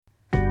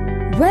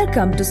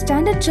Welcome to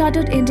Standard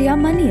Chartered India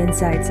Money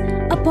Insights,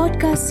 a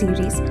podcast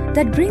series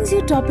that brings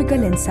you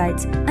topical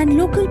insights and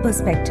local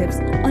perspectives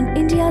on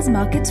India's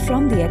markets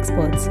from the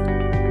experts.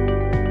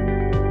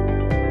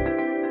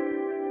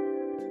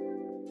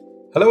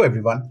 Hello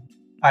everyone,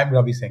 I'm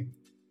Ravi Singh.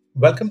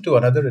 Welcome to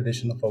another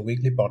edition of our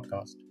weekly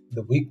podcast,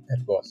 The Week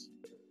That Was.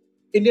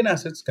 Indian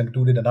assets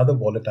concluded another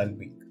volatile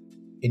week.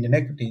 Indian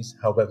equities,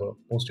 however,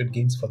 posted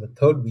gains for the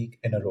third week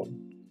in a row.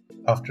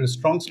 After a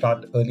strong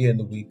start earlier in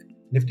the week,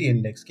 Nifty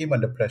index came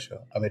under pressure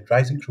amid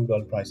rising crude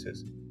oil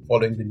prices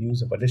following the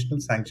news of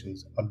additional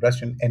sanctions on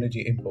Russian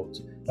energy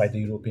imports by the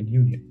European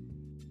Union.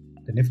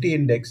 The Nifty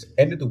index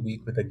ended the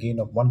week with a gain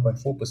of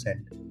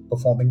 1.4%,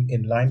 performing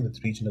in line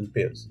with regional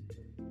peers.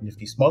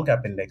 Nifty small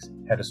cap index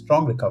had a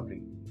strong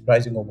recovery,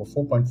 rising over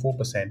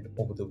 4.4%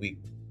 over the week.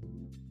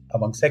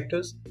 Among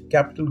sectors,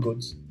 capital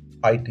goods,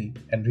 IT,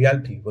 and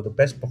realty were the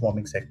best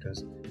performing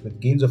sectors, with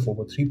gains of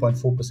over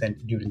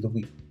 3.4% during the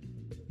week.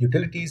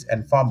 Utilities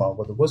and pharma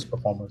were the worst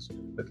performers,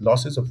 with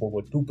losses of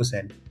over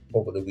 2%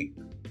 over the week.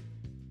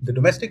 The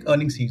domestic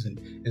earnings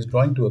season is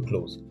drawing to a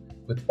close,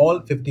 with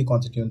all 50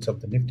 constituents of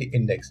the Nifty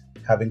index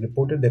having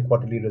reported their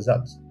quarterly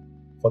results.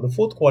 For the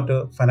fourth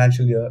quarter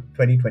financial year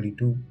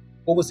 2022,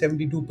 over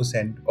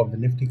 72% of the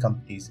Nifty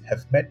companies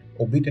have met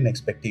or beaten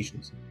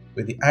expectations,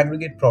 with the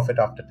aggregate profit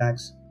after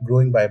tax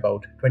growing by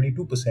about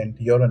 22%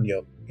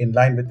 year-on-year in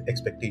line with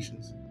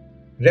expectations.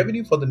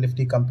 Revenue for the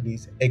Nifty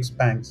companies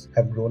ex-banks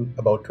have grown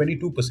about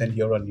 22%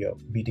 year-on-year,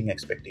 beating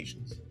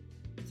expectations.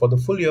 For the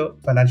full year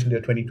financial year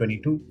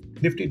 2022,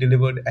 Nifty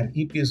delivered an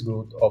EPS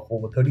growth of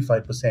over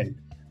 35%,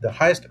 the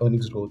highest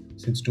earnings growth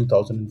since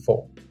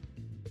 2004.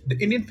 The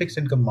Indian fixed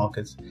income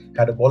markets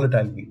had a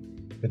volatile week,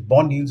 with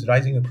bond yields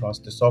rising across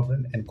the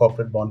sovereign and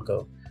corporate bond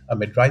curve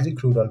amid rising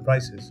crude oil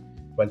prices,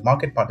 while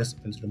market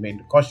participants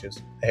remained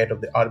cautious ahead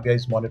of the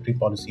RBI's monetary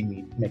policy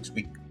meet next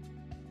week.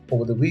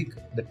 Over the week,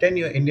 the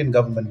 10-year Indian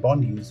government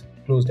bond yields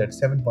closed at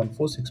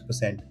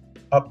 7.46%,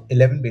 up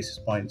 11 basis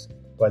points,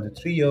 while the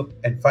 3-year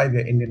and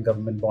 5-year Indian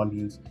government bond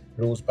yields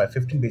rose by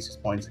 15 basis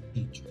points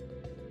each.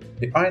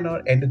 The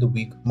INR ended the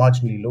week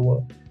marginally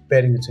lower,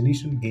 paring its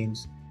initial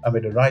gains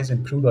amid a rise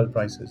in crude oil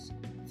prices,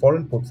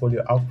 foreign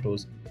portfolio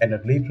outflows, and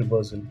a late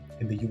reversal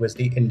in the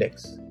USD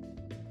index.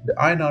 The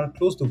INR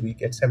closed the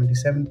week at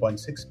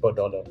 77.6 per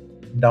dollar,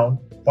 down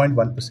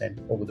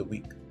 0.1% over the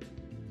week.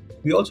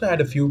 We also had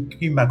a few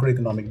key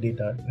macroeconomic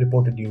data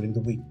reported during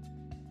the week.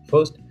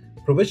 First,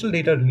 provisional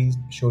data released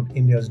showed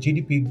India's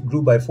GDP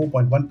grew by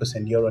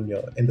 4.1%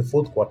 year-on-year in the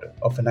fourth quarter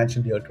of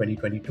financial year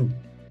 2022.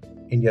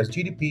 India's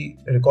GDP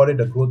recorded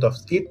a growth of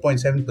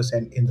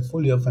 8.7% in the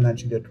full year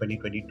financial year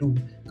 2022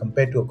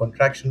 compared to a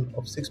contraction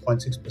of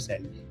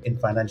 6.6% in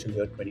financial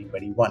year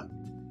 2021.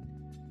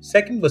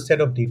 Second was set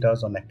of data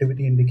on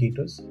activity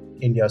indicators.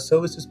 India's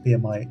services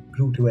PMI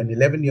grew to an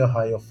 11-year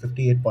high of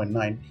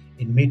 58.9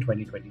 in May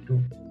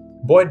 2022,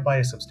 buoyed by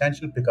a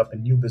substantial pickup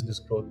in new business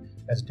growth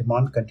as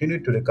demand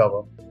continued to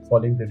recover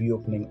following the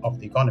reopening of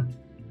the economy.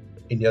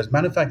 India's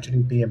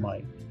manufacturing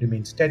PMI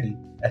remained steady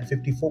at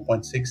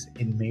 54.6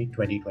 in May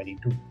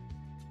 2022.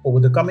 Over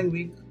the coming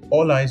week,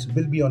 all eyes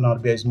will be on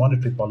RBI's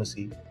monetary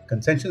policy.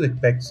 Consensus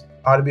expects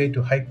RBI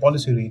to hike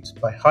policy rates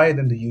by higher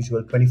than the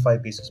usual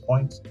 25 basis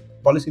points.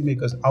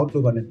 Policymakers'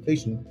 outlook on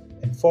inflation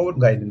and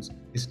forward guidance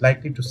is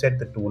likely to set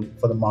the tone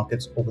for the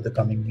markets over the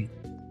coming week.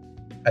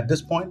 At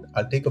this point,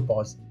 I'll take a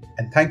pause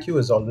and thank you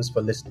as always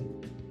for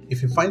listening.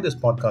 If you find this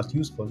podcast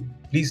useful,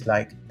 please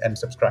like and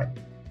subscribe.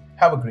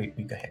 Have a great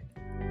week ahead.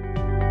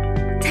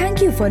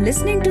 Thank you for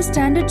listening to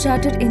Standard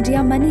Chartered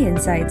India Money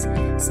Insights.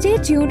 Stay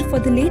tuned for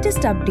the latest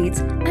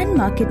updates and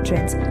market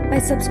trends by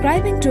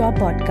subscribing to our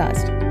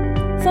podcast.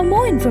 For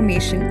more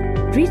information,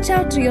 reach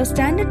out to your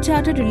Standard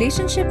Chartered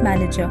Relationship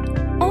Manager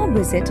or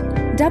visit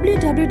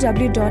www.se.com/in.